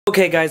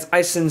Okay guys,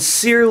 I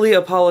sincerely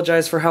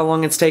apologize for how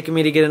long it's taken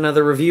me to get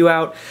another review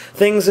out.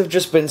 Things have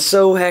just been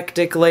so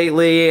hectic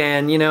lately,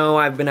 and you know,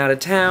 I've been out of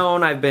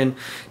town, I've been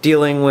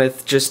dealing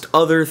with just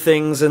other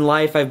things in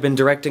life, I've been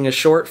directing a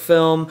short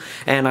film,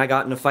 and I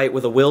got in a fight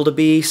with a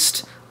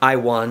wildebeest. I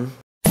won.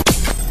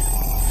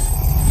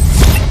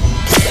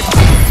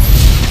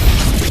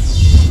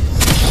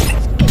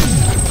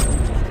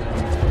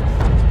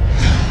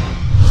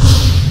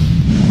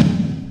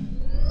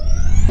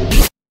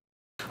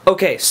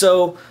 Okay,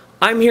 so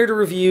I'm here to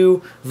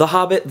review The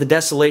Hobbit, The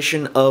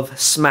Desolation of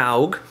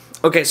Smaug.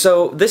 Okay,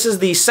 so this is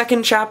the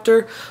second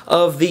chapter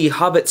of the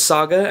Hobbit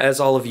saga, as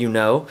all of you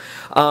know.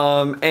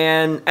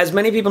 And as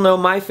many people know,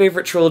 my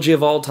favorite trilogy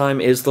of all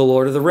time is the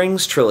Lord of the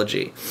Rings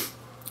trilogy.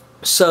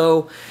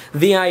 So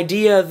the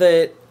idea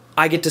that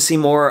I get to see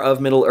more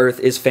of Middle-earth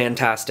is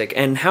fantastic.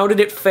 And how did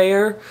it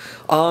fare?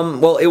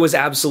 Well, it was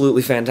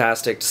absolutely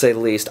fantastic, to say the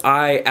least.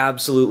 I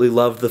absolutely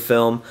loved the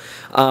film.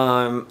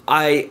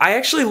 I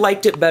actually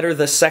liked it better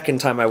the second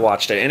time I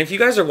watched it. And if you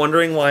guys are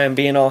wondering why I'm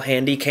being all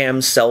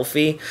handy-cam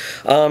selfie,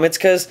 it's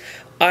because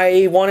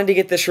I wanted to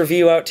get this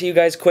review out to you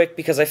guys quick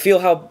because I feel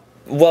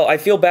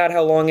bad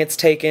how long it's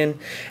taken,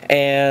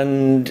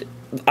 and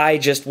I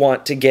just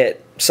want to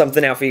get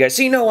something out for you guys.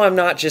 So you know I'm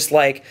not just,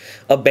 like,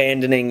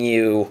 abandoning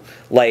you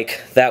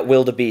like that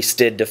wildebeest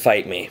did to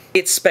fight me.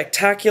 It's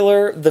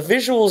spectacular. The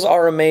visuals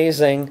are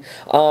amazing.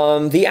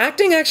 The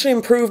acting actually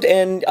improved,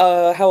 and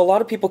how a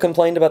lot of people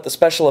complained about the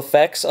special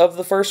effects of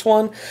the first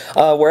one,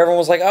 where everyone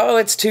was like, oh,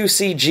 it's too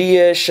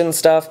CG-ish and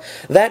stuff.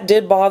 That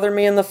did bother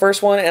me in the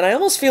first one, and I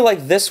almost feel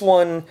like this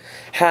one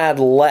had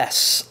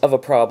less of a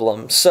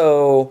problem.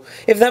 So,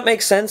 if that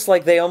makes sense,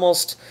 like, they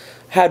almost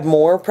had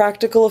more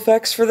practical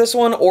effects for this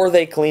one, or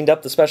they cleaned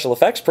up the special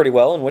effects pretty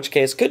well, in which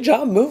case, good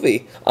job,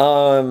 movie.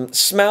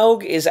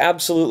 Smaug is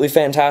absolutely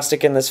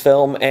fantastic in this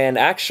film, and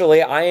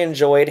actually, I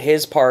enjoyed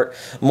his part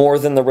more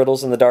than the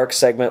Riddles in the Dark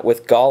segment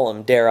with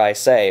Gollum, dare I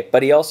say.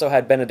 But he also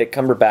had Benedict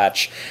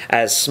Cumberbatch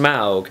as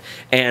Smaug,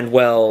 and,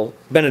 well,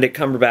 Benedict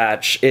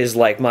Cumberbatch is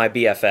like my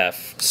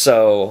BFF,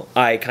 so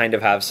I kind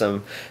of have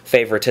some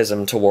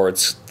favoritism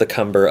towards the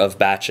Cumber of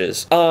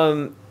Batches.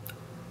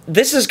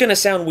 This is going to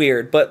sound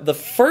weird, but the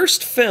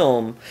first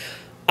film,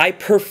 I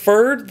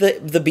preferred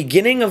the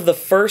beginning of the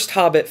first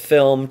Hobbit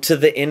film to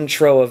the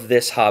intro of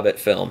this Hobbit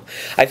film.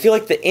 I feel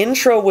like the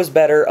intro was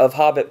better of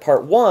Hobbit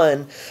Part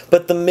 1,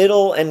 but the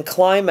middle and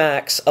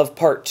climax of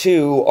Part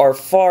 2 are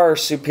far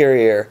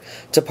superior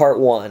to Part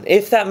 1.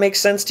 If that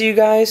makes sense to you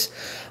guys.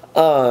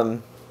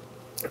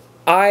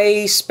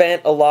 I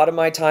spent a lot of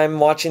my time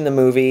watching the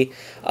movie,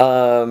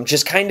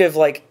 just kind of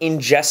like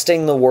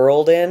ingesting the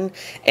world in,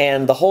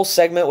 and the whole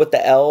segment with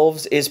the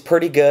elves is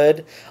pretty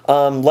good.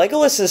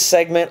 Legolas's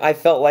segment, I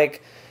felt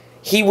like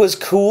he was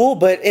cool,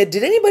 but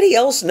did anybody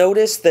else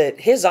notice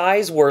that his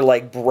eyes were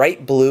like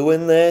bright blue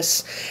in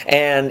this?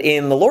 And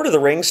in the Lord of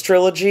the Rings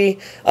trilogy,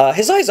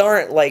 his eyes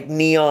aren't like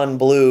neon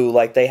blue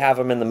like they have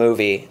them in the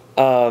movie.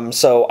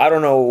 So I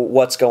don't know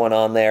what's going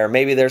on there.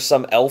 Maybe there's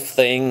some elf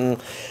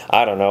thing.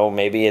 I don't know.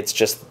 Maybe it's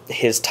just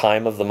his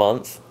time of the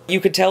month.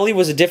 You could tell he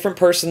was a different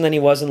person than he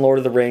was in Lord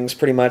of the Rings,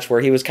 pretty much, where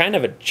he was kind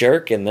of a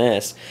jerk in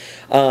this.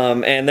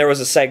 And there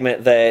was a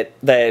segment that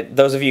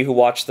those of you who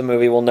watched the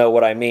movie will know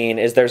what I mean,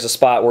 is there's a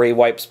spot where he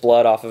wipes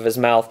blood off of his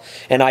mouth,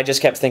 and I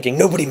just kept thinking,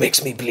 nobody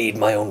makes me bleed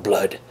my own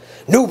blood.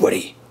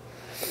 Nobody!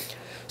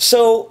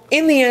 So,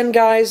 in the end,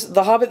 guys,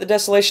 The Hobbit, The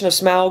Desolation of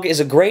Smaug is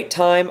a great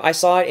time. I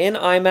saw it in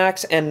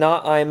IMAX and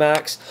not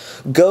IMAX.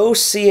 Go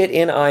see it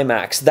in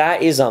IMAX.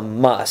 That is a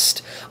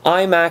must.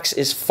 IMAX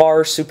is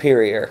far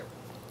superior.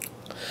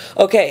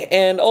 Okay,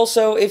 and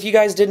also, if you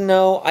guys didn't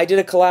know, I did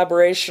a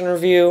collaboration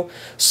review,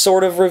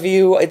 sort of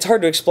review, it's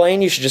hard to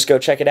explain, you should just go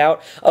check it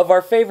out, of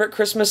our favorite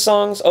Christmas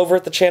songs over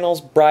at the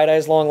channel's Bright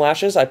Eyes Long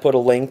Lashes. I put a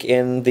link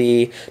in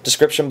the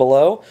description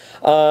below,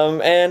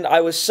 and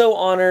I was so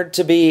honored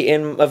to be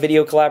in a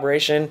video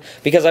collaboration,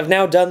 because I've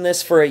now done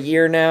this for a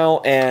year now,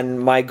 and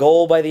my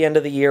goal by the end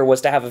of the year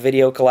was to have a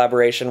video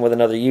collaboration with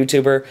another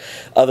YouTuber,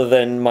 other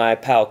than my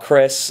pal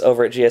Chris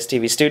over at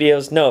GSTV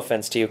Studios. No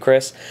offense to you,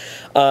 Chris.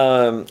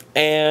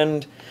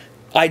 And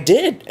I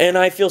did, and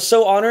I feel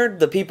so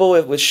honored. The people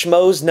with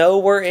Schmoes Know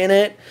were in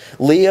it.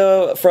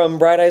 Leah from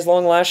Bright Eyes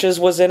Long Lashes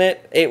was in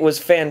it. It was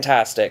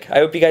fantastic. I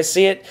hope you guys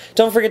see it.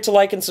 Don't forget to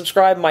like and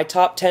subscribe. My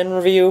top 10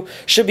 review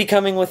should be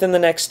coming within the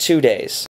next 2 days.